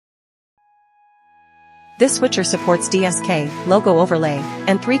This switcher supports DSK, logo overlay,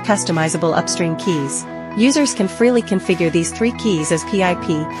 and 3 customizable upstream keys. Users can freely configure these 3 keys as PIP,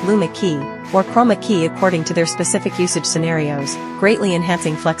 Luma key, or Chroma key according to their specific usage scenarios, greatly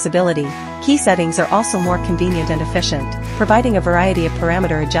enhancing flexibility. Key settings are also more convenient and efficient, providing a variety of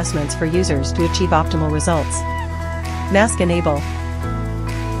parameter adjustments for users to achieve optimal results. Mask Enable.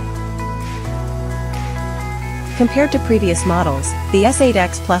 Compared to previous models, the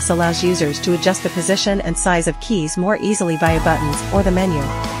S8X Plus allows users to adjust the position and size of keys more easily via buttons or the menu.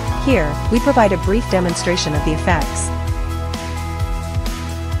 Here, we provide a brief demonstration of the effects.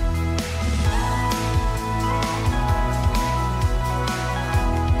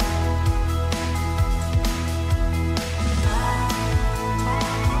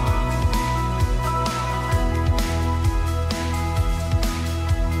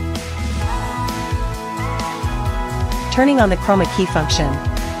 Turning on the Chroma key function.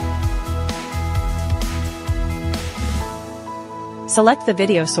 Select the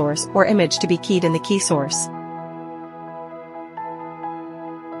video source or image to be keyed in the key source.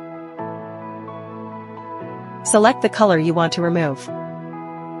 Select the color you want to remove.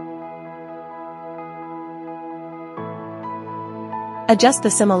 Adjust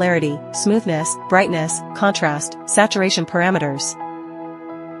the similarity, smoothness, brightness, contrast, saturation parameters.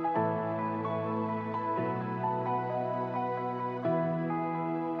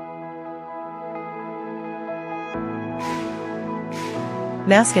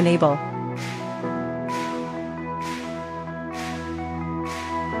 Mask Enable.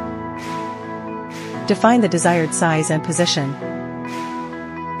 Define the desired size and position.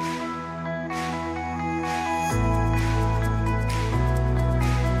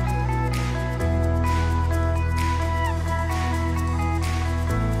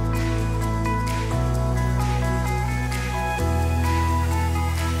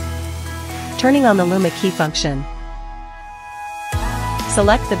 Turning on the Luma key function.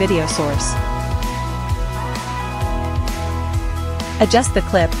 Select the video source. Adjust the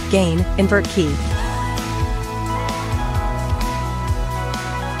clip, gain, invert key.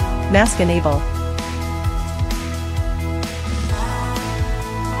 Mask Enable.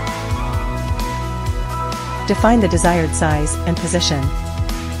 Define the desired size and position.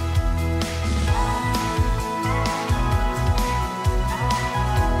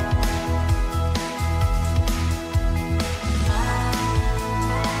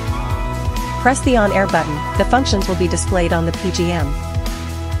 Press the on-air button, the functions will be displayed on the PGM.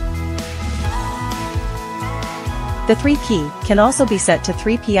 The 3 key can also be set to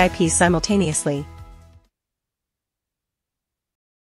 3 PIPs simultaneously.